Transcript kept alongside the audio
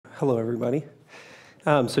Hello, everybody.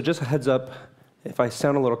 So just a heads up, if I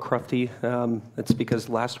sound a little crufty, it's because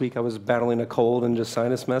last week I was battling a cold and just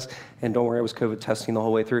sinus mess, and don't worry, I was COVID testing the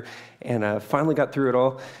whole way through, and finally got through it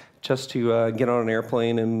all just to get on an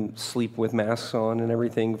airplane and sleep with masks on and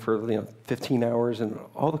everything for 15 hours, and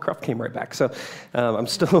all the cruft came right back. So I'm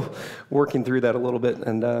still working through that a little bit,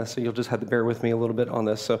 and so you'll just have to bear with me a little bit on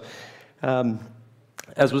this. So.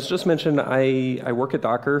 As was just mentioned, I work at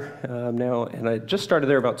Docker now, and I just started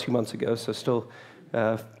there about 2 months ago, so still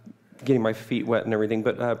getting my feet wet and everything.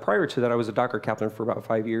 But prior to that, I was a Docker captain for about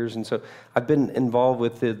 5 years, and so I've been involved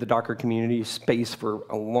with the Docker community space for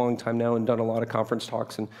a long time now and done a lot of conference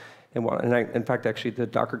talks. And in fact, actually, the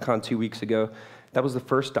DockerCon 2 weeks ago, that was the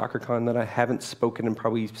first DockerCon that I haven't spoken in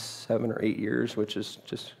probably 7 or 8 years, which is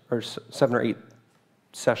or 7 or 8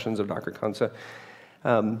 sessions of DockerCon. So.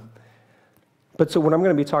 But so what I'm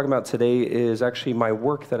going to be talking about today is actually my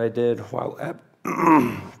work that I did while at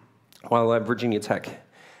Virginia Tech.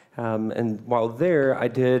 And while there, I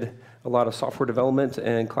did a lot of software development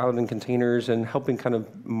and cloud and containers and helping kind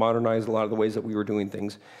of modernize a lot of the ways that we were doing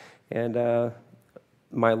things. And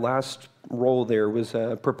my last role there was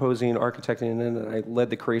proposing, architecting, and I led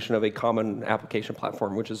the creation of a common application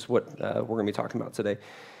platform, which is what we're going to be talking about today.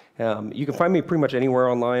 You can find me pretty much anywhere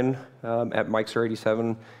online at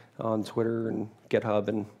Mikeser87. On Twitter and GitHub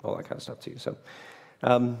and all that kind of stuff too. So,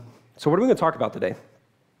 so what are we going to talk about today?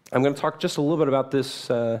 I'm going to talk just a little bit about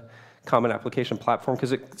this common application platform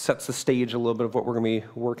because it sets the stage a little bit of what we're going to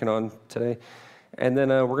be working on today. And then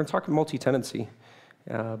we're going to talk multi-tenancy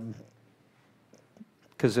because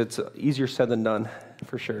it's easier said than done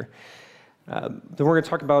for sure. Then we're going to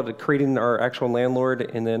talk about creating our actual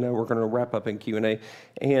landlord, and then we're going to wrap up in Q&A.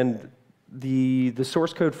 And the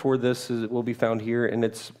source code for this will be found here, and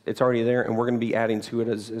it's already there, and we're going to be adding to it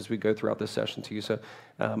as we go throughout this session too. So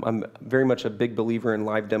I'm very much a big believer in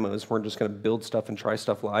live demos. We're just going to build stuff and try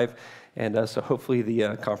stuff live, and so hopefully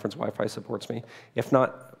the conference Wi-Fi supports me. If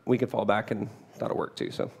not, we can fall back, and that'll work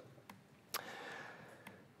too. So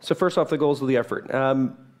first off, the goals of the effort.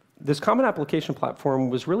 This common application platform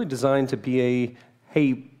was really designed to be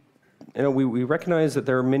hey, we recognize that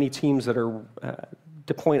there are many teams that are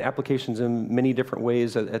deploying applications in many different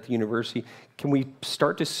ways at the university. Can we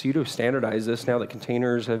start to pseudo-standardize this now that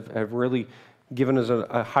containers have really given us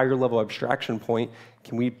a higher level abstraction point?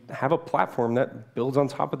 Can we have a platform that builds on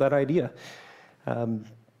top of that idea? And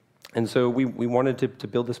so we wanted to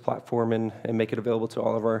build this platform and make it available to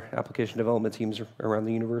all of our application development teams around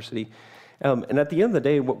the university. And at the end of the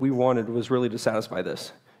day, what we wanted was really to satisfy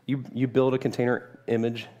this. You build a container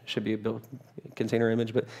image, should be a build container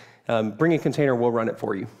image, but bring a container, we'll run it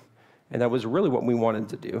for you. And that was really what we wanted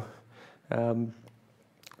to do. And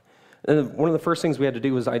one of the first things we had to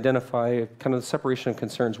do was identify kind of the separation of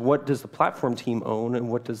concerns. What does the platform team own, and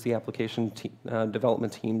what does the application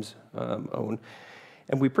development teams own?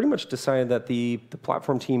 And we pretty much decided that the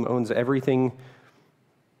platform team owns everything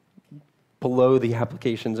below the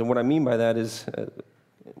applications. And what I mean by that is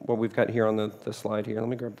what we've got here on the slide here. Let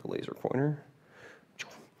me grab the laser pointer.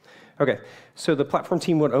 Okay, so the platform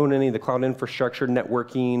team would own any of the cloud infrastructure,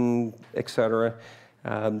 networking, et cetera.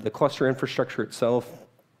 The cluster infrastructure itself,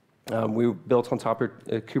 we built on top of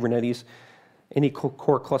Kubernetes. Any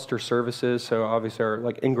core cluster services, so obviously our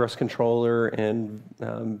like ingress controller and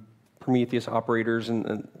Prometheus operators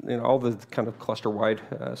and all the kind of cluster-wide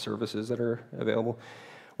services that are available.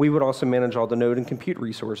 We would also manage all the node and compute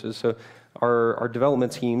resources, so our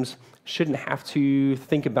development teams shouldn't have to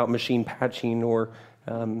think about machine patching or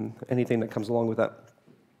anything that comes along with that.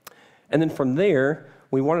 And then from there,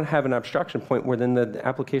 we want to have an abstraction point where then the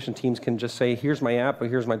application teams can just say, here's my app, or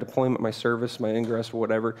here's my deployment, my service, my ingress, or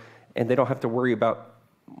whatever, and they don't have to worry about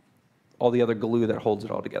all the other glue that holds it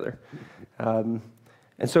all together.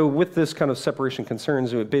 And so with this kind of separation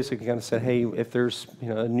concerns, it basically kind of said, hey, if there's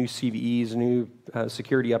new CVEs, new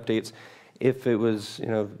security updates, if it was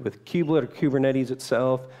with kubelet or Kubernetes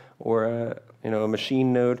itself or a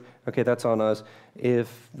machine node, okay, that's on us.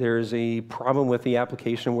 If there's a problem with the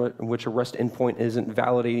application in which a REST endpoint isn't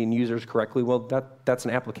validating users correctly, well, that's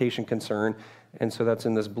an application concern, and so that's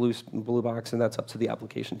in this blue box, and that's up to the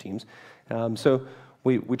application teams. So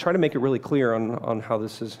we try to make it really clear on how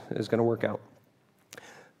this is going to work out.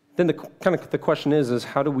 Then the question is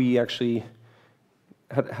how do we actually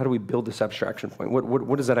how do we build this abstraction point?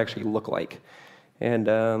 What does that actually look like? And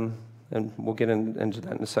we'll get into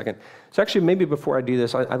that in a second. So actually, maybe before I do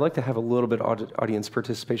this, I'd like to have a little bit of audience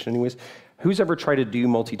participation anyways. Who's ever tried to do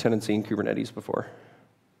multi-tenancy in Kubernetes before?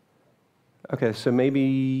 Okay, so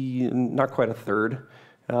maybe not quite a third.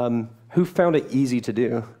 Who found it easy to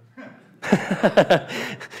do?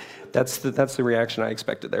 That's the reaction I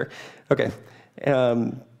expected there. Okay.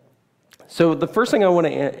 So the first thing I want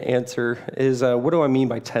to answer is what do I mean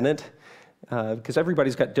by tenant? Because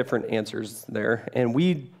everybody's got different answers there, and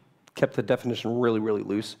we kept the definition really, really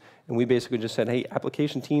loose. And we basically just said, hey,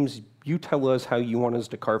 application teams, you tell us how you want us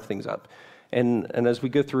to carve things up. And as we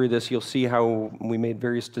go through this, you'll see how we made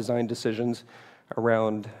various design decisions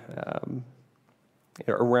around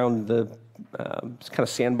the kind of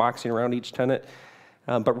sandboxing around each tenant.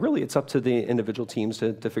 But really, it's up to the individual teams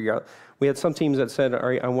to figure out. We had some teams that said, all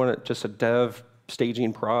right, I want just a dev,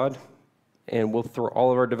 staging, prod, and we'll throw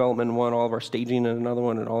all of our development in one, all of our staging in another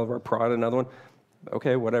one, and all of our prod in another one.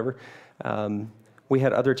 Okay, whatever. We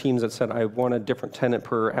had other teams that said, I want a different tenant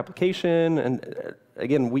per application. And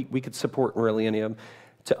again, we could support really any of them.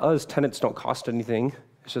 To us, tenants don't cost anything.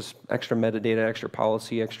 It's just extra metadata, extra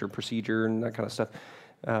policy, extra procedure, and that kind of stuff.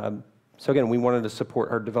 So again, we wanted to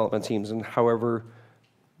support our development teams and however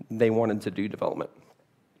they wanted to do development.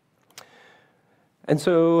 And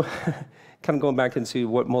so kind of going back into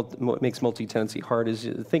what makes multi-tenancy hard is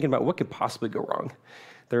thinking about what could possibly go wrong.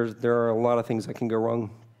 There are a lot of things that can go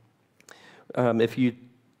wrong. If you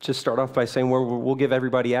just start off by saying, well, we'll give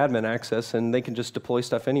everybody admin access and they can just deploy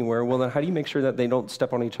stuff anywhere, well, then how do you make sure that they don't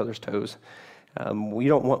step on each other's toes? We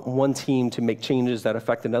don't want one team to make changes that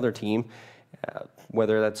affect another team,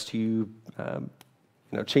 whether that's to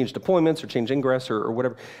change deployments or change ingress or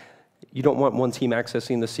whatever. You don't want one team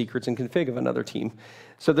accessing the secrets and config of another team.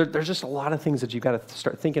 So there's just a lot of things that you've got to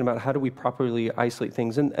start thinking about. How do we properly isolate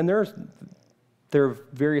things? And there are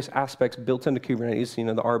various aspects built into Kubernetes,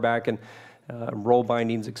 the RBAC and role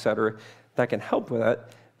bindings, et cetera, that can help with that.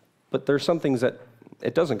 But there's some things that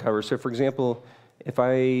it doesn't cover. So for example, if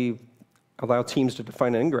I allow teams to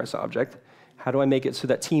define an ingress object, how do I make it so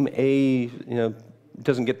that team A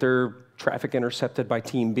doesn't get their traffic intercepted by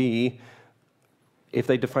team B if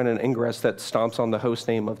they define an ingress that stomps on the host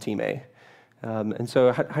name of team A? And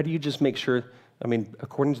so how do you just make sure,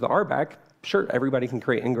 according to the RBAC, sure, everybody can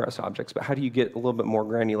create ingress objects, but how do you get a little bit more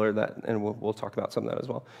granular that, and we'll talk about some of that as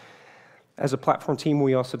well. As a platform team,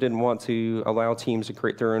 we also didn't want to allow teams to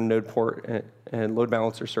create their own node port and load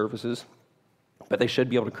balancer services, but they should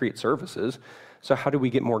be able to create services. So how do we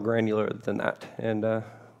get more granular than that? And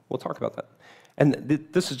we'll talk about that. And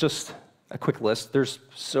this is just a quick list. There's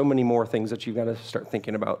so many more things that you've got to start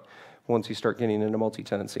thinking about once you start getting into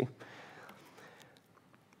multi-tenancy.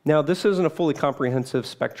 Now, this isn't a fully comprehensive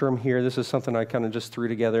spectrum here. This is something I kind of just threw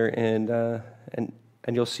together, and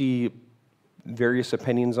you'll see various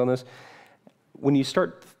opinions on this. When you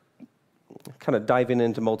start kind of diving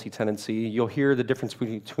into multi-tenancy, you'll hear the difference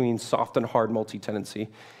between soft and hard multi-tenancy.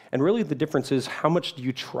 And really the difference is how much do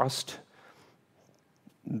you trust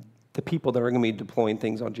the people that are going to be deploying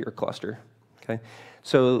things onto your cluster. Okay?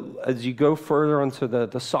 So as you go further onto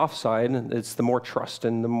the soft side, it's the more trust,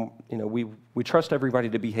 and we trust everybody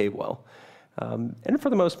to behave well. And for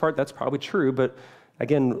the most part, that's probably true, but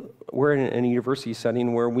again, we're in a university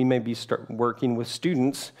setting where we may be working with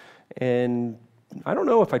students, and I don't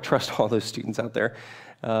know if I trust all those students out there.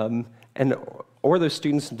 Or those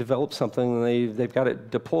students develop something, and they've got it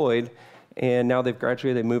deployed, and now they've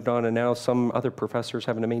graduated, they moved on, and now some other professor's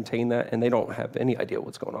having to maintain that, and they don't have any idea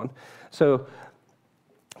what's going on. So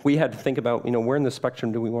we had to think about, where in the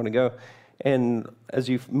spectrum do we want to go? And as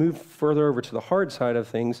you move further over to the hard side of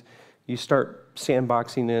things, you start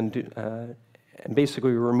sandboxing and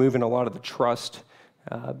basically removing a lot of the trust,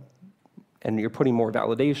 and you're putting more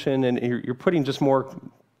validation, and you're putting just more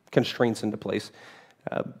constraints into place.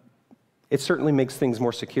 It certainly makes things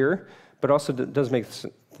more secure, but also does make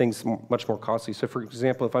things much more costly. So for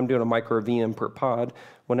example, if I'm doing a micro VM per pod,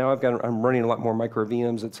 well, now I'm running a lot more micro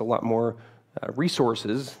VMs. It's a lot more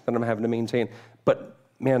resources that I'm having to maintain. But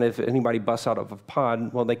man, if anybody busts out of a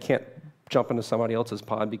pod, well, they can't jump into somebody else's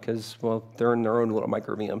pod because, well, they're in their own little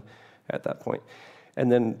micro VM at that point. And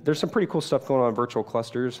then there's some pretty cool stuff going on in virtual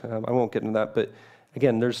clusters. I won't get into that, but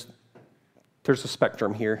again, there's a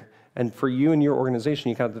spectrum here. And for you and your organization,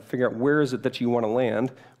 you have to figure out where is it that you want to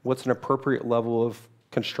land, what's an appropriate level of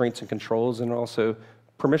constraints and controls, and also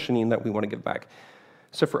permissioning that we want to give back.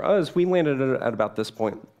 So for us, we landed at about this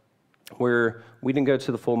point where we didn't go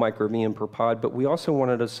to the full micro VM per pod, but we also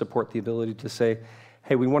wanted to support the ability to say,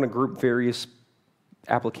 hey, we want to group various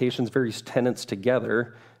applications, various tenants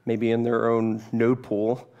together, maybe in their own node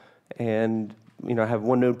pool, and have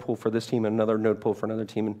one node pool for this team and another node pool for another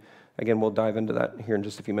team. And again, we'll dive into that here in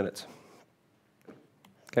just a few minutes.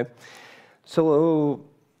 Okay, so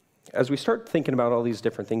as we start thinking about all these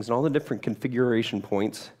different things and all the different configuration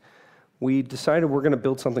points, we decided we're going to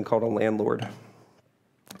build something called a Landlord.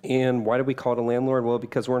 And why did we call it a Landlord? Well,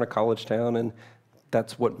 because we're in a college town, and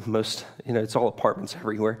that's what most, it's all apartments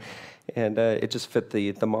everywhere. And it just fit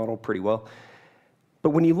the model pretty well. But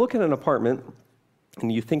when you look at an apartment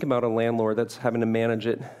and you think about a landlord that's having to manage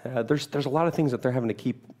it, there's a lot of things that they're having to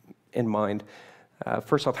keep in mind.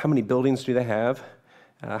 First off, how many buildings do they have?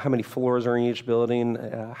 How many floors are in each building?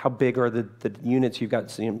 How big are the units? You've got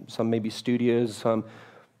some maybe studios, some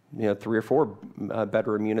 3 or 4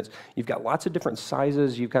 bedroom units. You've got lots of different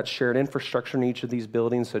sizes. You've got shared infrastructure in each of these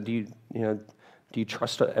buildings. So do you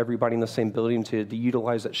trust everybody in the same building to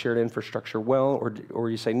utilize that shared infrastructure well, or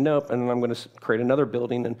you say nope, and then I'm going to create another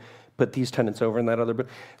building and put these tenants over in that other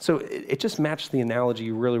building? So it just matched the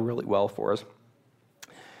analogy really, really well for us.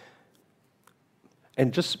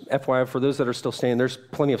 And just FYI, for those that are still staying, there's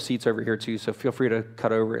plenty of seats over here too, so feel free to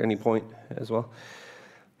cut over at any point as well.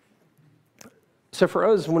 So for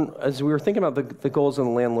us, as we were thinking about the goals of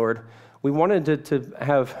the landlord, we wanted to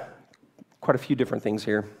have quite a few different things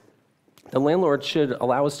here. The landlord should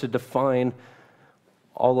allow us to define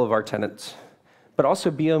all of our tenants, but also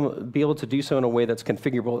be able to do so in a way that's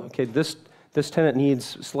configurable. Okay, this tenant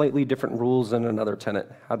needs slightly different rules than another tenant.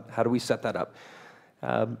 How do we set that up?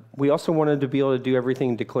 We also wanted to be able to do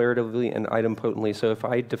everything declaratively and idempotently. So if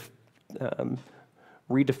I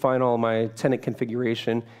redefine all my tenant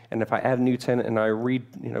configuration, and if I add a new tenant and I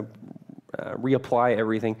reapply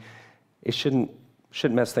everything, it shouldn't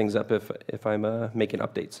mess things up if I'm making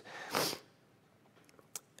updates.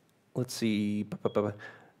 Let's see.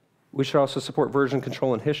 We should also support version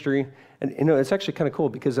control and history. And it's actually kind of cool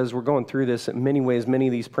because as we're going through this, in many ways, many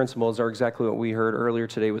of these principles are exactly what we heard earlier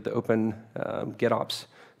today with the open GitOps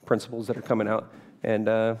principles that are coming out. And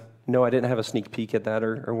no, I didn't have a sneak peek at that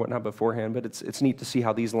or whatnot beforehand, but it's neat to see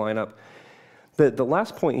how these line up. The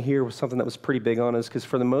last point here was something that was pretty big on us because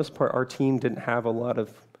for the most part, our team didn't have a lot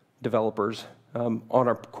of developers on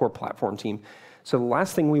our core platform team. So the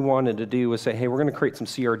last thing we wanted to do was say, hey, we're going to create some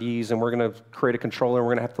CRDs and we're going to create a controller and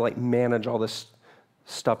we're going to have to manage all this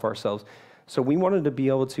stuff ourselves. So we wanted to be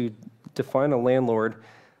able to define a landlord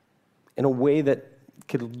in a way that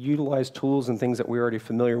could utilize tools and things that we're already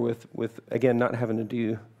familiar with again, not having to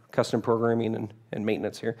do custom programming and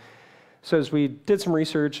maintenance here. So as we did some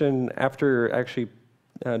research and after actually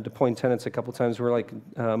deploying tenants a couple times, we're like,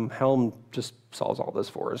 Helm just solves all this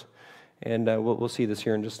for us. And we'll see this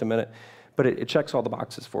here in just a minute. But it checks all the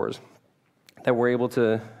boxes for us. That we're able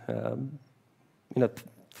to,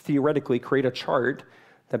 theoretically create a chart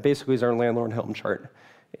that basically is our landlord Helm chart.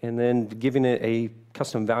 And then giving it a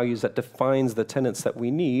custom values that defines the tenants that we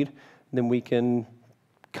need, then we can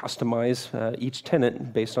customize each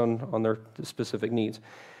tenant based on their specific needs.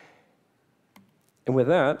 And with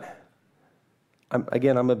that,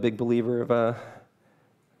 I'm a big believer of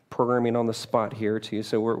programming on the spot here too.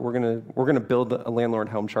 So we're gonna build a landlord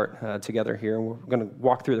Helm chart together here, and we're gonna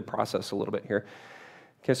walk through the process a little bit here.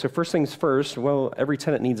 Okay, so first things first. Well, every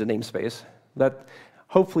tenant needs a namespace. That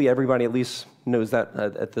hopefully everybody at least knows that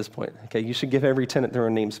at this point. Okay, you should give every tenant their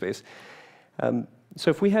own namespace. So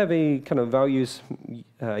if we have a kind of values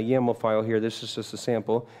YAML file here, this is just a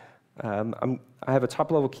sample. I have a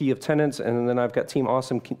top-level key of tenants, and then I've got Team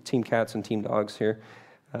Awesome, Team Cats, and Team Dogs here.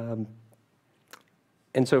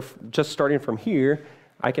 And so just starting from here,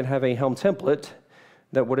 I can have a Helm template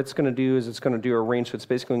that what it's going to do is it's going to do a range. So it's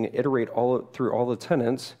basically going to iterate through all the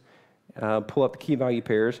tenants, pull up the key value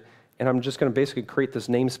pairs, and I'm just going to basically create this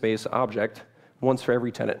namespace object once for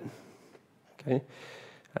every tenant. Okay,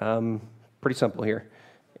 pretty simple here.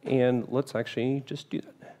 And let's actually just do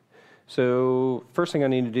that. So first thing I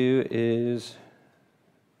need to do is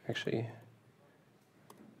actually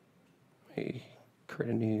create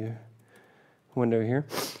a new window here.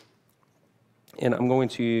 And I'm going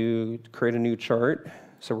to create a new chart.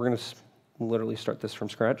 So we're going to literally start this from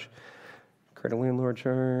scratch. Create a landlord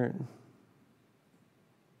chart.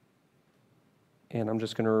 And I'm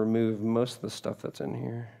just going to remove most of the stuff that's in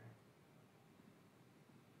here.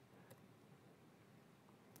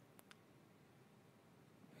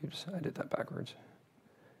 Oops, I did that backwards.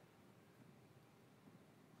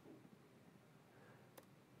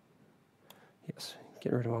 Yes,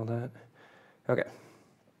 get rid of all that. Okay,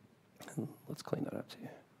 let's clean that up too.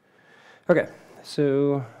 Okay,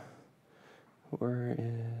 so where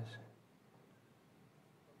is...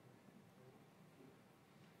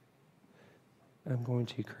 I'm going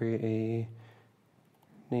to create a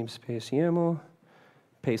namespace YAML,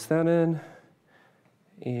 paste that in,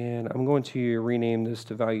 and I'm going to rename this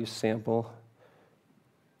to value sample,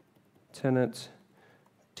 tenants,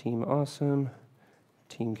 Team Awesome,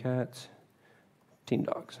 Team Cats, Team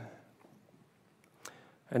Dogs.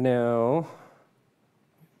 And now,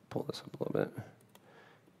 pull this up a little bit.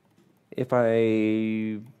 If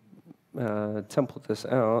I template this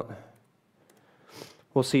out,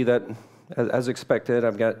 we'll see that, as expected,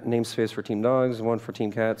 I've got namespace for Team Dogs, one for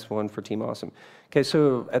Team Cats, one for Team Awesome. Okay,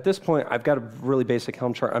 so at this point, I've got a really basic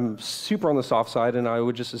Helm chart. I'm super on the soft side, and I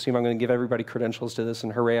would just assume I'm going to give everybody credentials to this,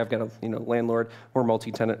 and hooray, I've got a landlord or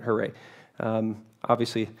multi-tenant, hooray.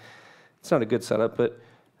 Obviously, it's not a good setup, but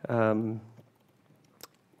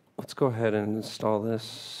let's go ahead and install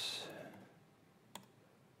this.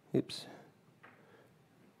 Oops.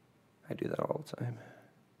 I do that all the time.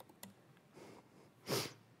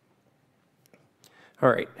 All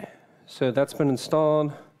right, so that's been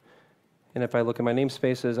installed. And if I look at my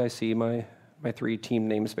namespaces, I see my 3 team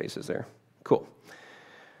namespaces there. Cool.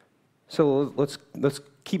 So let's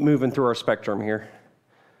keep moving through our spectrum here.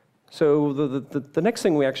 So the next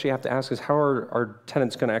thing we actually have to ask is how are our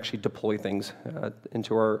tenants going to actually deploy things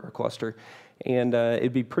into our cluster? And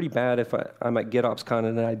it'd be pretty bad if I'm at GitOpsCon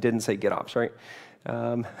and I didn't say GitOps, right?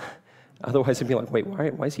 Otherwise, it'd be like, wait,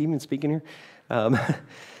 why is he even speaking here?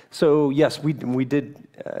 So yes, we did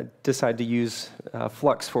decide to use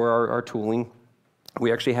Flux for our tooling.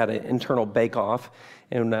 We actually had an internal bake-off,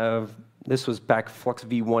 and this was back Flux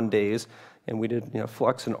V1 days, and we did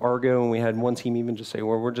Flux and Argo, and we had one team even just say,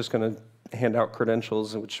 well, we're just going to hand out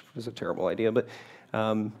credentials, which was a terrible idea. But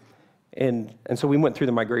and so we went through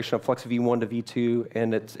the migration of Flux V1 to V2,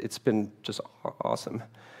 and it's been just awesome.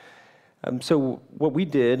 So what we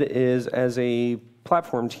did is, as a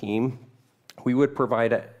platform team, we would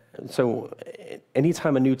provide so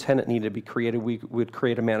anytime a new tenant needed to be created, we would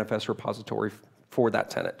create a manifest repository for that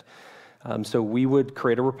tenant. So we would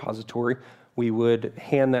create a repository. We would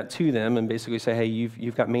hand that to them and basically say, hey,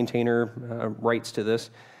 you've got maintainer rights to this.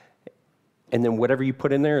 And then whatever you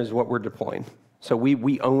put in there is what we're deploying. So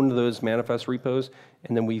we owned those manifest repos,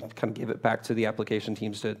 and then we kind of give it back to the application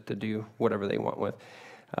teams to do whatever they want with.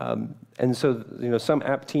 And so some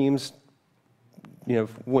app teams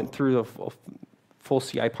went through the full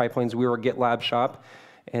CI pipelines. We were a GitLab shop,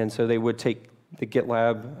 and so they would take the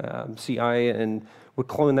GitLab CI and would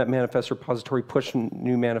clone that manifest repository, push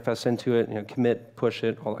new manifests into it, commit, push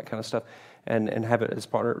it, all that kind of stuff, and have it as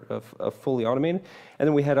part of fully automated. And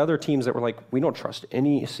then we had other teams that were like, we don't trust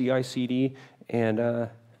any CI/CD, and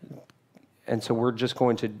so we're just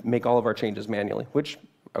going to make all of our changes manually, which,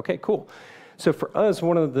 okay, cool. So for us,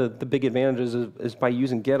 one of the big advantages is by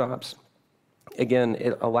using GitOps. Again,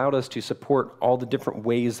 it allowed us to support all the different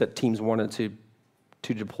ways that teams wanted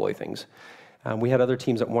to deploy things. We had other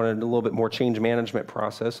teams that wanted a little bit more change management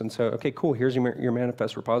process, and so, okay, cool, here's your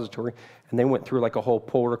manifest repository. And they went through like a whole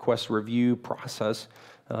pull request review process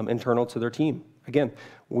internal to their team. Again,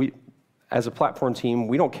 as a platform team,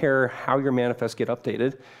 we don't care how your manifests get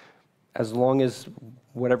updated, as long as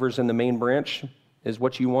whatever's in the main branch is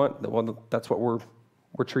what you want. Well, that's what we're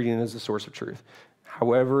treating as the source of truth.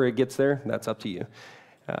 However it gets there, that's up to you.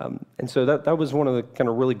 And so that was one of the kind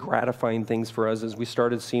of really gratifying things for us as we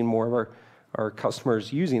started seeing more of our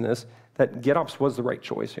customers using this, that GitOps was the right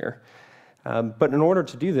choice here. But in order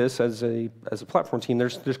to do this as a platform team,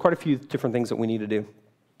 there's quite a few different things that we need to do.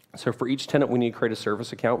 So for each tenant, we need to create a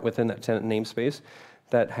service account within that tenant namespace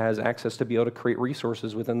that has access to be able to create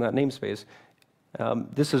resources within that namespace.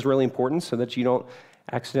 This is really important so that you don't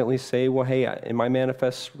accidentally say, well, hey, in my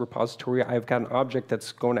manifest repository, I've got an object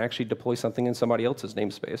that's going to actually deploy something in somebody else's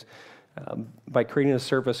namespace. By creating a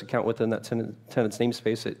service account within that tenant's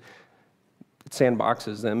namespace, it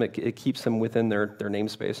sandboxes them. It keeps them within their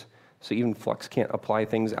namespace. So even Flux can't apply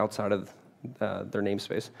things outside of their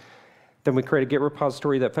namespace. Then we create a Git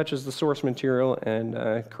repository that fetches the source material and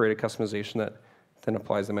create a customization that then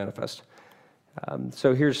applies the manifest.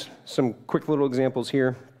 So here's some quick little examples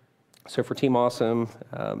here. So for Team Awesome,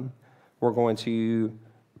 we're going to,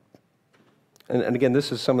 and again,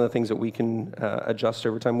 this is some of the things that we can adjust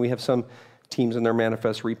over time. We have some teams in their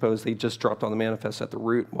manifest repos, they just dropped on the manifest at the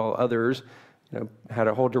root, while others had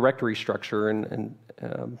a whole directory structure, and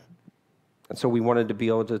so we wanted to be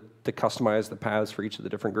able to customize the paths for each of the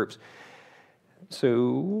different groups.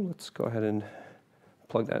 So let's go ahead and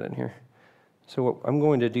plug that in here. So what I'm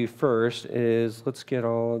going to do first is let's get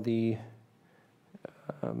all the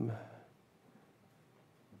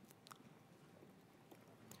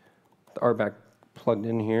RBAC plugged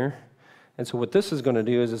in here. And so what this is going to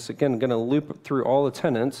do is it's, again, going to loop through all the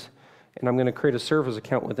tenants, and I'm going to create a service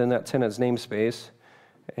account within that tenant's namespace.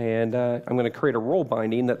 And I'm going to create a role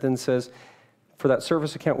binding that then says, for that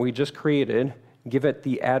service account we just created, give it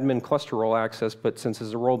the admin cluster role access, but since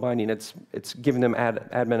it's a role binding, it's giving them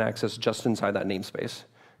admin access just inside that namespace.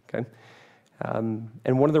 Okay?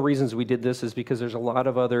 And one of the reasons we did this is because there's a lot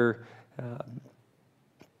of other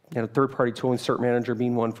third-party tooling, Cert Manager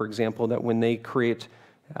being one, for example, that when they create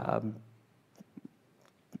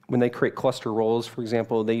When they create cluster roles, for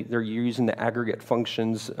example, they're using the aggregate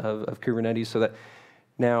functions of Kubernetes so that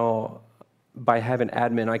now by having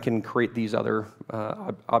admin, I can create these other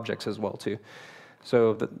objects as well too.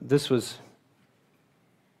 So this is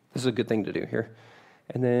a good thing to do here.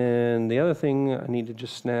 And then the other thing I need to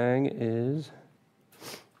just snag is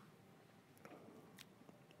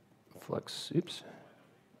Flux, oops.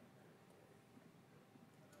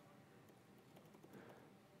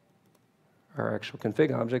 Our actual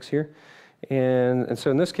config objects here. And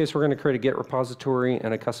so in this case, we're going to create a Git repository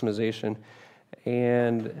and a customization.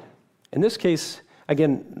 And in this case,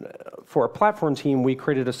 again, for our platform team, we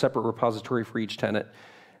created a separate repository for each tenant.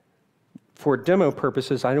 For demo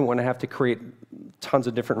purposes, I don't want to have to create tons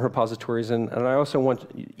of different repositories, and I also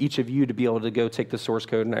want each of you to be able to go take the source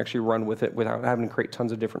code and actually run with it without having to create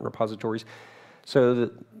tons of different repositories. So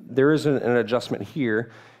there is an adjustment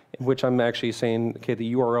here, in which I'm actually saying, okay,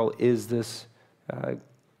 the URL is this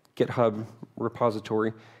GitHub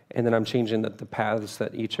repository, and then I'm changing the paths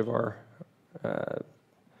that each of our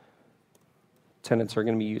tenants are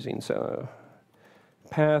going to be using. So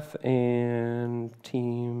path and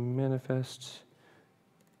team manifests.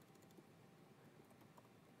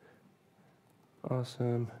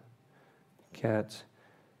 Awesome. Cats,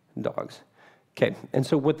 dogs. Okay, and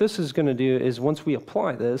so what this is going to do is once we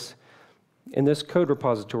apply this, in this code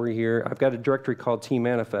repository here, I've got a directory called team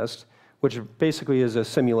manifest, which basically is a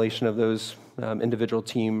simulation of those individual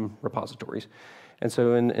team repositories. And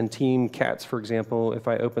so in team cats, for example, if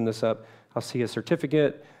I open this up, I'll see a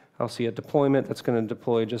certificate, I'll see a deployment that's going to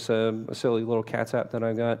deploy just a silly little cats app that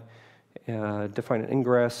I've got, define an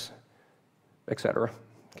ingress, etc.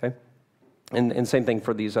 Okay, and same thing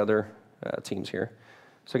for these other teams here.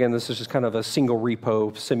 So again, this is just kind of a single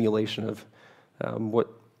repo simulation of what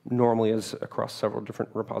normally is across several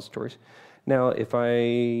different repositories. Now, if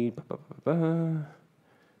I,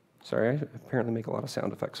 sorry, I apparently make a lot of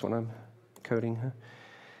sound effects when I'm coding.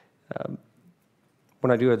 When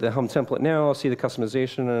I do the Helm template now, I'll see the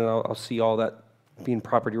customization, and I'll see all that being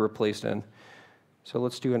property replaced in. So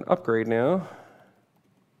let's do an upgrade now.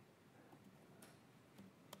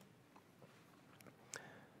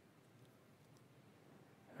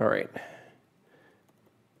 All right.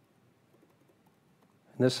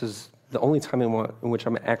 And this is the only time in which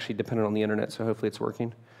I'm actually dependent on the internet, so hopefully it's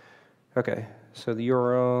working. Okay, so the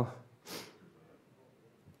URL.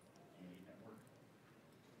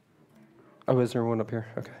 Oh, is there one up here?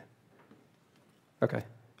 Okay. Okay,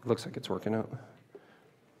 it looks like it's working out.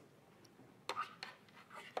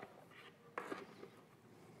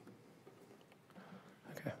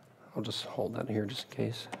 Okay, I'll just hold that here just in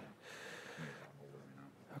case.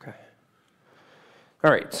 Okay.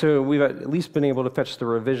 All right, so we've at least been able to fetch the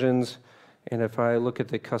revisions, and if I look at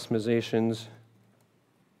the customizations,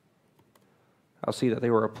 I'll see that they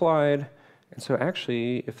were applied. And so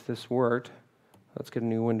actually, if this worked, let's get a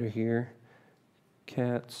new window here.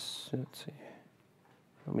 Cats, let's see.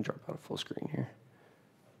 Let me drop out of full screen here.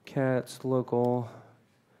 Cats, local.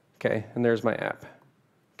 Okay, and there's my app.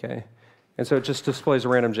 Okay, and so it just displays a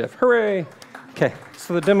random GIF. Hooray! Okay,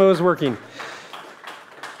 so the demo is working.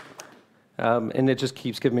 And it just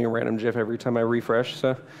keeps giving me a random GIF every time I refresh.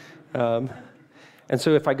 So, and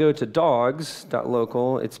so if I go to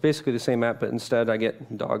dogs.local, it's basically the same app, but instead I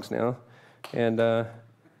get dogs now. And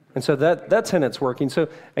so that tenant's working. So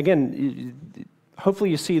again, hopefully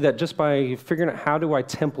you see that just by figuring out how do I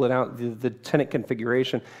template out the tenant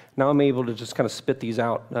configuration, now I'm able to just kind of spit these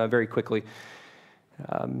out very quickly.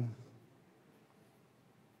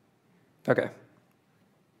 Okay.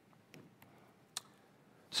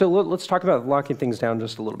 So let's talk about locking things down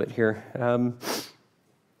just a little bit here.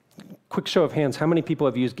 Quick show of hands, how many people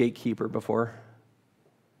have used Gatekeeper before?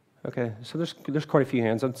 Okay, so there's quite a few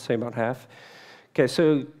hands, I'd say about half. Okay,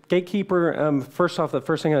 so Gatekeeper, first off, the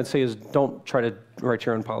first thing I'd say is don't try to write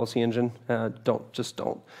your own policy engine. Just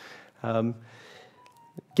don't.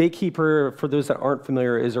 Gatekeeper, for those that aren't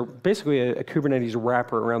familiar, is basically a Kubernetes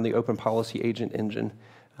wrapper around the Open Policy Agent engine.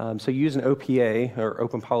 So you use an OPA, or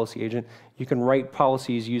Open Policy Agent. You can write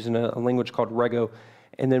policies using a language called Rego.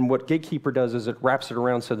 And then what Gatekeeper does is it wraps it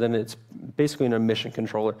around so then it's basically an admission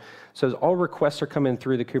controller. So all requests are coming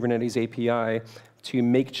through the Kubernetes API to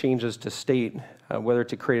make changes to state, whether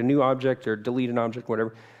to create a new object or delete an object,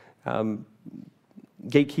 whatever.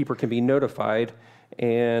 Gatekeeper can be notified,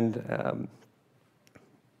 and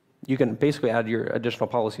you can basically add your additional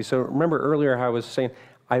policy. So remember earlier how I was saying,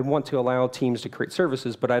 I want to allow teams to create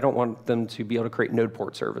services, but I don't want them to be able to create node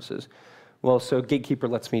port services. Well, so Gatekeeper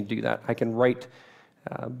lets me do that. I can write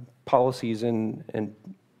policies and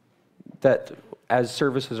that as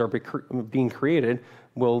services are being created,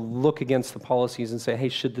 will look against the policies and say, hey,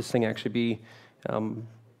 should this thing actually be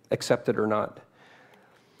accepted or not?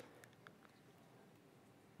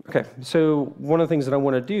 Okay, so one of the things that I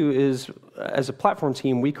want to do is, as a platform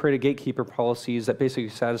team, we created gatekeeper policies that basically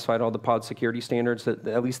satisfied all the pod security standards,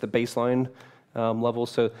 at least the baseline level.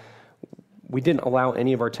 So we didn't allow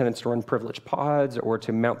any of our tenants to run privileged pods or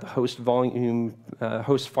to mount the host volume,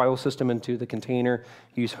 host file system into the container,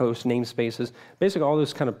 use host namespaces, basically all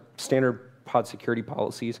those kind of standard pod security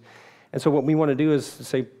policies. And so what we want to do is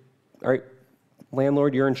say, all right,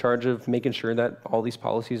 landlord, you're in charge of making sure that all these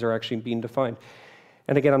policies are actually being defined.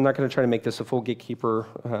 And again, I'm not going to try to make this a full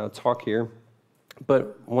gatekeeper talk here,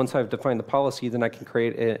 but once I've defined the policy, then I can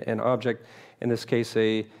create an object, in this case,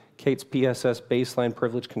 a K8s PSS baseline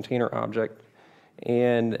privilege container object,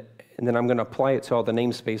 and then I'm going to apply it to all the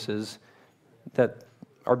namespaces that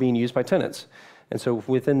are being used by tenants. And so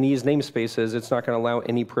within these namespaces, it's not going to allow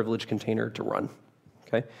any privilege container to run,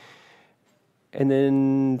 okay? And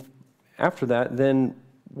then after that, then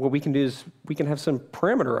what we can do is we can have some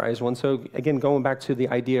parameterized ones. So again, going back to the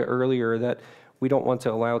idea earlier that we don't want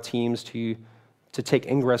to allow teams to take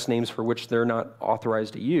ingress names for which they're not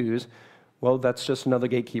authorized to use. Well, that's just another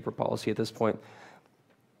gatekeeper policy at this point.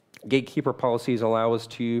 Gatekeeper policies allow us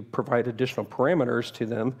to provide additional parameters to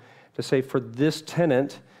them to say for this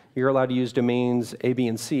tenant, you're allowed to use domains A, B,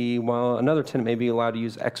 and C, while another tenant may be allowed to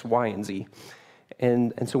use X, Y, and Z.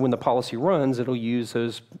 And so when the policy runs, it'll use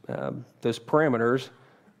those parameters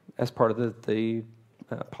as part of the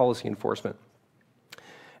policy enforcement.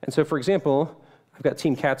 And so, for example, I've got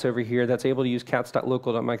Team Cats over here that's able to use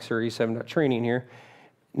cats.local.mike37.training here.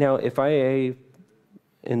 Now, if I,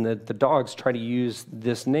 in the dogs, try to use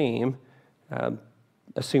this name,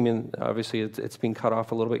 assuming obviously it's being cut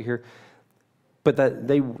off a little bit here, but that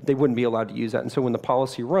they wouldn't be allowed to use that. And so when the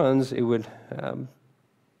policy runs, it would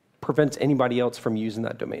prevent anybody else from using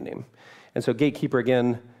that domain name. And so Gatekeeper,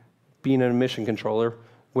 again, being an admission controller,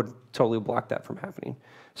 would totally block that from happening.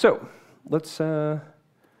 So let's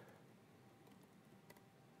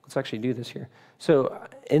actually do this here. So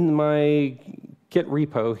in my Git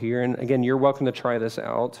repo here, and again, you're welcome to try this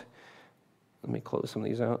out. Let me close some of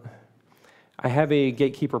these out. I have a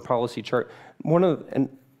gatekeeper policy chart. One of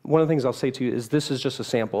the things I'll say to you is this is just a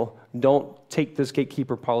sample. Don't take this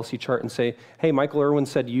gatekeeper policy chart and say, hey, Michael Irwin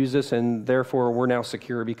said use this, and therefore we're now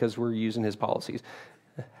secure because we're using his policies.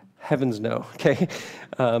 Heavens no, okay?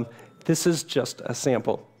 This is just a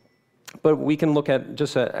sample. But we can look at,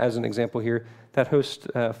 just as an example here, that host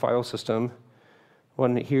file system.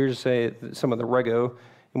 Here's some of the rego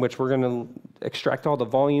in which we're going to extract all the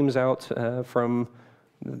volumes out from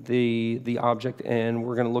the object, and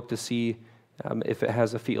we're going to look to see if it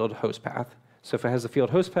has a field host path. So if it has a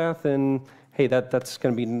field host path, then hey, that's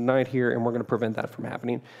going to be denied here, and we're going to prevent that from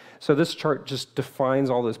happening. So this chart just defines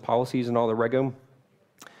all those policies and all the rego.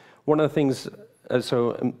 One of the things,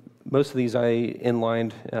 so most of these I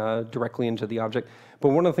inlined directly into the object, but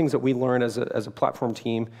one of the things that we learned as a platform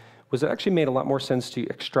team was it actually made a lot more sense to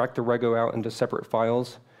extract the rego out into separate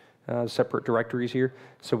files, separate directories here.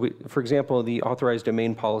 So for example, the authorized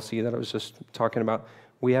domain policy that I was just talking about,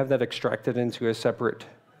 we have that extracted into a separate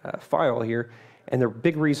file here. And the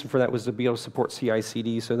big reason for that was to be able to support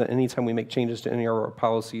CI/CD so that anytime we make changes to any of our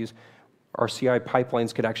policies, our CI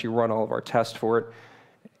pipelines could actually run all of our tests for it.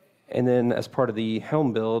 And then as part of the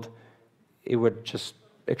Helm build, it would just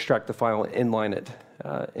extract the file and inline it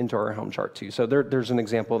into our Helm chart too. So there's an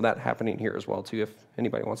example of that happening here as well too, if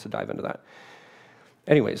anybody wants to dive into that.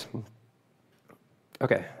 Anyways,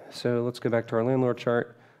 okay, so let's go back to our landlord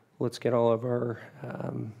chart. Let's get all of our,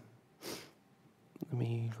 let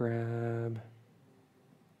me grab,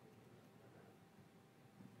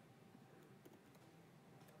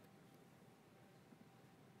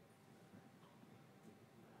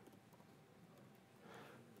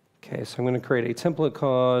 okay, so I'm going to create a template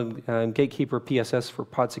called Gatekeeper PSS for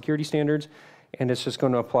pod security standards, and it's just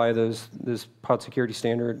going to apply those pod security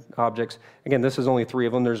standard objects. Again, this is only 3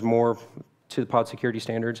 of them. There's more to the pod security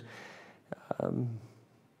standards.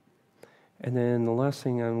 And then the last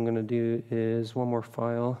thing I'm going to do is one more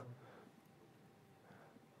file.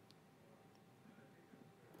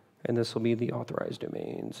 And this will be the authorized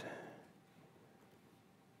domains.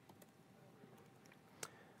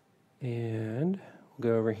 And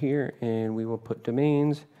we'll go over here and we will put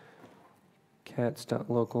domains,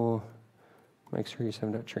 cats.local,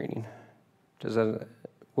 mike37.training. Does that,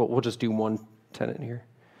 we'll just do one tenant here.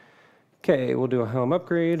 Okay, we'll do a Helm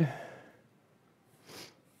upgrade.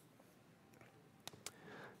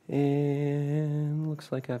 And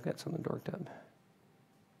looks like I've got something dorked up.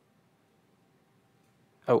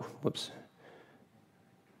 Oh, whoops.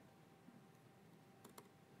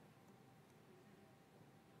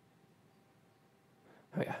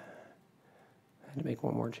 Oh yeah, I had to make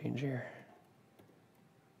one more change here.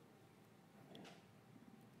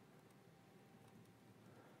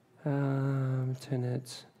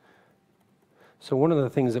 Tenants. So one of the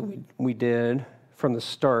things that we did from the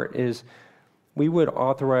start is we would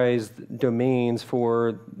authorize domains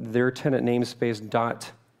for their tenant namespace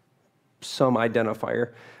dot some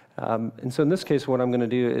identifier. And so in this case, what I'm going to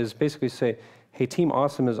do is basically say, hey, Team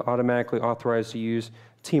Awesome is automatically authorized to use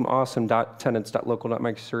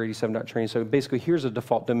teamawesome.tenants.local.microserver87.train. So basically, here's a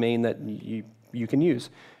default domain that you can use,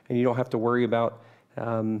 and you don't have to worry about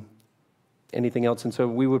anything else. And so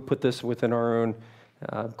we would put this within our own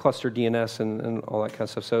cluster DNS and all that kind of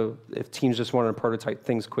stuff. So if teams just wanted to prototype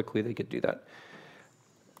things quickly, they could do that.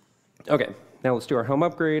 Okay, now let's do our Helm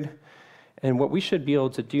upgrade. And what we should be able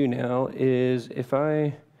to do now is if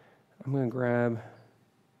I'm going to grab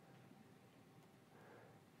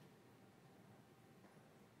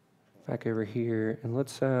back over here, and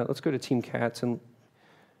let's go to Team Cats, and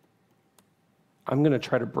I'm going to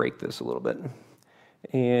try to break this a little bit.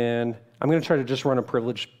 And I'm going to try to just run a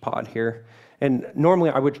privileged pod here. And normally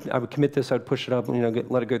I would commit this, I would push it up, and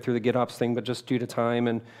let it go through the GitOps thing, but just due to time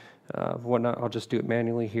and whatnot, I'll just do it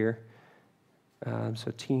manually here. So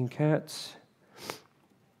Team Cats.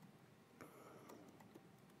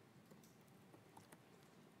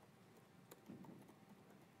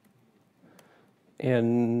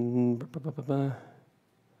 And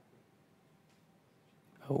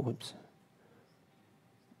oh, whoops.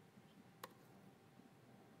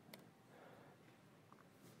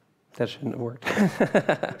 That shouldn't have worked.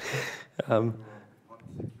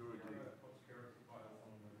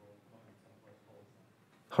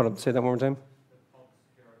 Hold on, say that one more time.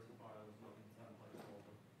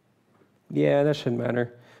 Yeah, that shouldn't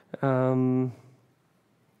matter.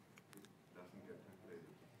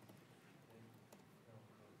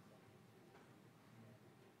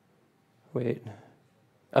 Wait.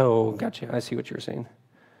 Oh, gotcha. I see what you're saying.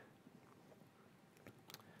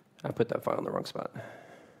 I put that file in the wrong spot.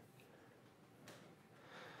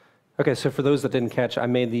 Okay, so for those that didn't catch, I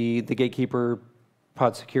made the Gatekeeper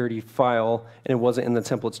pod security file, and it wasn't in the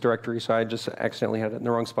templates directory, so I just accidentally had it in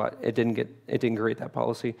the wrong spot. It didn't create that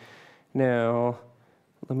policy. Now,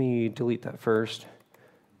 let me delete that first.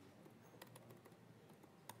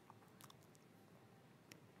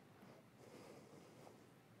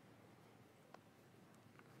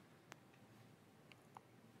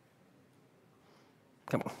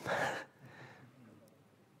 Come on.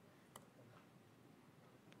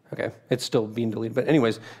 Okay, it's still being deleted, but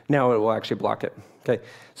anyways, now it will actually block it. Okay,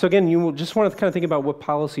 so again, you will just want to kind of think about what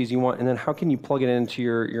policies you want, and then how can you plug it into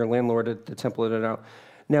your Landlord to template it out.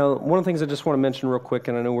 Now, one of the things I just want to mention real quick,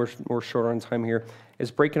 and I know we're short on time here,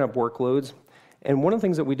 is breaking up workloads. And one of the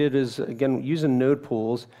things that we did is, again, using node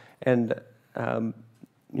pools, and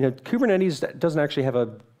Kubernetes doesn't actually have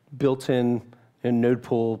a built-in node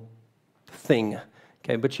pool thing.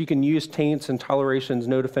 Okay, but you can use taints and tolerations,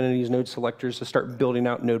 node affinities, node selectors to start building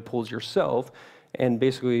out node pools yourself and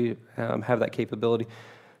basically have that capability.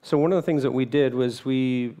 So one of the things that we did was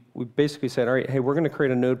we basically said, all right, hey, we're going to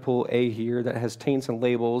create a node pool A here that has taints and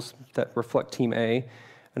labels that reflect Team A,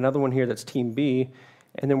 another one here that's Team B,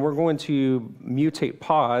 and then we're going to mutate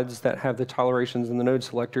pods that have the tolerations and the node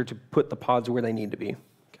selector to put the pods where they need to be.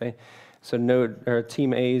 Okay, so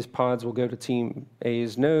Team A's pods will go to Team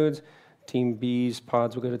A's nodes, Team B's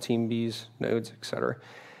pods will go to Team B's nodes, et cetera.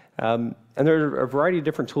 And there are a variety of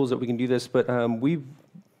different tools that we can do this, but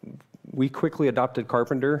we quickly adopted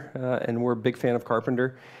Karpenter, and we're a big fan of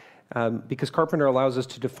Karpenter, because Karpenter allows us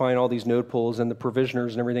to define all these node pools and the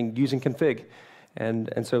provisioners and everything using config.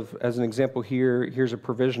 And so as an example here, here's a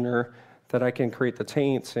provisioner that I can create the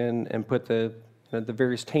taints and put the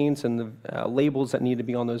various taints and the labels that need to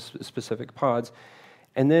be on those specific pods.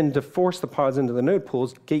 And then to force the pods into the node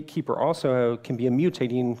pools, Gatekeeper also can be a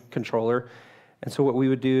mutating controller. And so what we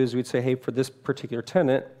would do is we'd say, hey, for this particular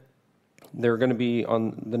tenant, they're going to be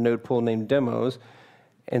on the node pool named demos.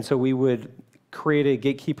 And so we would create a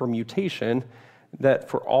Gatekeeper mutation that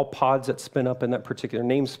for all pods that spin up in that particular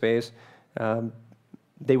namespace,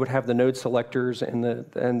 they would have the node selectors and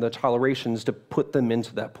the tolerations to put them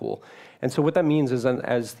into that pool. And so what that means is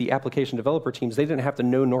as the application developer teams, they didn't have to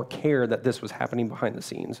know nor care that this was happening behind the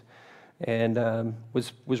scenes, and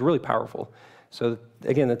was really powerful. So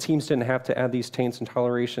again, the teams didn't have to add these taints and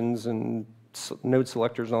tolerations and node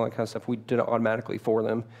selectors and all that kind of stuff. We did it automatically for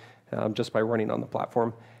them just by running on the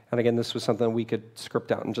platform. And again, this was something we could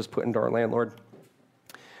script out and just put into our Landlord.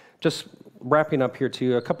 Just wrapping up here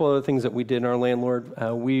too, a couple other things that we did in our Landlord.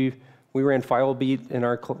 We ran FileBeat in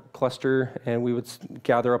our cluster, and we would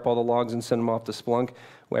gather up all the logs and send them off to Splunk.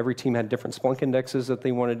 Every team had different Splunk indexes that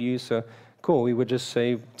they wanted to use, so cool. We would just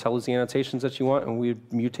say, tell us the annotations that you want, and we'd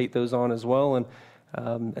mutate those on as well.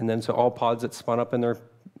 And then so all pods that spun up in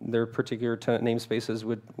their particular tenant namespaces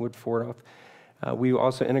would forward off. We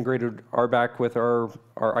also integrated RBAC with our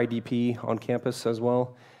IDP on campus as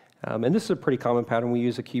well. And this is a pretty common pattern. We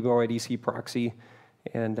use a Kubo IDC proxy,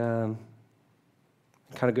 and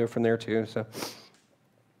kind of go from there too. So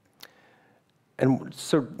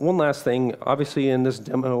one last thing, obviously in this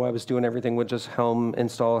demo I was doing everything with just Helm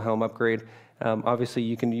install, Helm upgrade. Obviously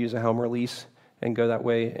you can use a Helm release and go that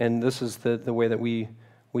way, and this is the way that we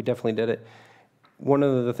definitely did it. One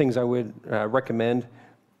of the things I would recommend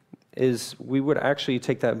is we would actually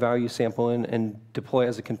take that value sample and deploy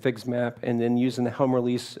as a configs map, and then using the Helm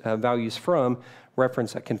release values from,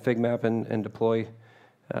 reference that config map and deploy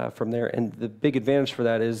from there. And the big advantage for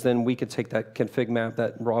that is then we could take that config map,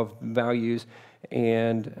 that raw values,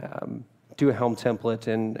 and do a Helm template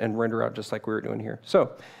and render out just like we were doing here.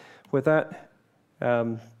 So with that,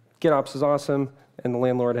 GitOps is awesome, and the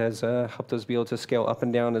Landlord has helped us be able to scale up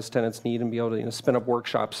and down as tenants need and be able to spin up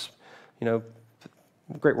workshops.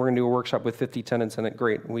 Great, we're going to do a workshop with 50 tenants in it.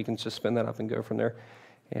 Great, we can just spin that up and go from there.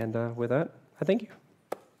 And with that, I thank you.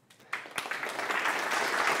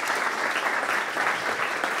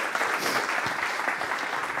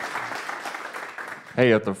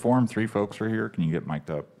 Hey, at the Forum 3 folks are here. Can you get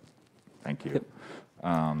mic'd up? Thank you.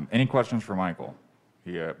 Yep. Any questions for Michael?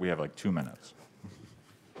 We have like 2 minutes.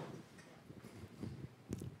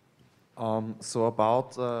 So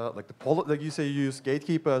about like you say you use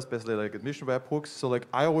Gatekeeper, especially like admission webhooks. So like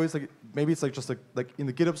I always maybe it's like just like in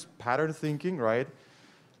the GitOps pattern thinking, right?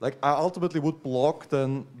 Like I ultimately would block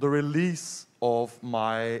then the release of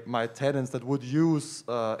my tenants that would use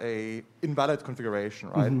a invalid configuration,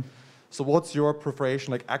 right? Mm-hmm. So what's your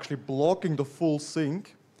preparation? Like actually blocking the full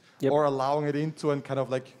sync, yep, or allowing it into and kind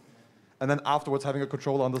of like, and then afterwards having a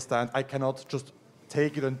controller understand I cannot just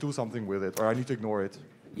take it and do something with it, or I need to ignore it.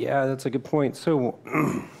 Yeah, that's a good point. So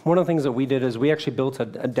one of the things that we did is we actually built a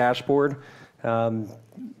dashboard,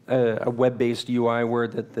 a web-based UI where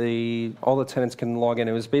all the tenants can log in.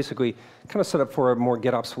 It was basically kind of set up for a more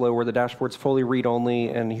GitOps flow where the dashboard's fully read-only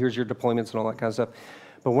and here's your deployments and all that kind of stuff.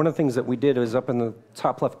 But one of the things that we did is up in the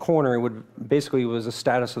top left corner, it was a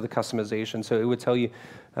status of the customization. So it would tell you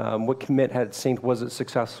what commit had synced, was it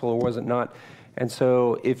successful or was it not. And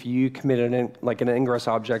so if you committed an ingress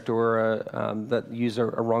object or that used a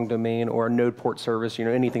wrong domain or a node port service,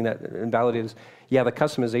 anything that invalidates, yeah, the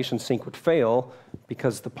customization sync would fail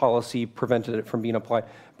because the policy prevented it from being applied.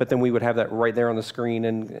 But then we would have that right there on the screen,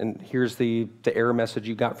 and here's the error message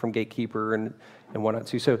you got from Gatekeeper and whatnot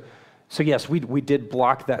too. So yes, we did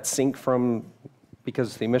block that sync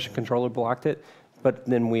because the emission controller blocked it. But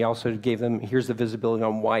then we also gave them, here's the visibility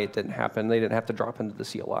on why it didn't happen. They didn't have to drop into the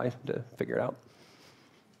CLI to figure it out.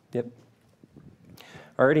 Yep.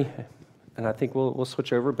 Alrighty, and I think we'll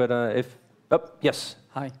switch over, but yes.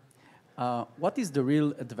 Hi. What is the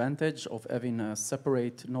real advantage of having a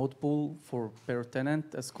separate node pool for per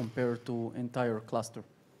tenant as compared to entire cluster?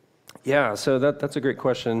 Yeah, so that's a great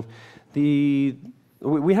question.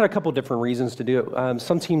 We had a couple different reasons to do it.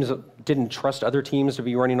 Some teams didn't trust other teams to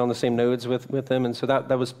be running on the same nodes with them, and so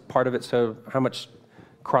that was part of it. So how much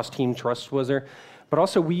cross-team trust was there? But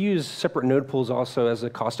also we use separate node pools also as a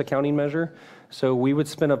cost accounting measure. So we would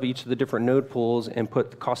spin up each of the different node pools and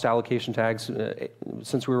put cost allocation tags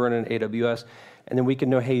since we were running AWS, and then we can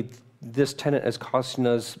know, hey, this tenant is costing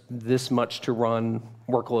us this much to run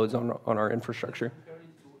workloads on our infrastructure.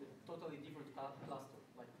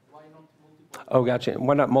 Oh, gotcha.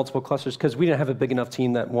 Why not multiple clusters? Because we didn't have a big enough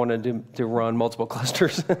team that wanted to run multiple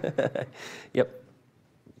clusters. Yep.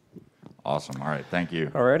 Awesome. All right. Thank you.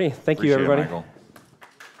 All righty. Thank you, Appreciate everybody. It, Michael.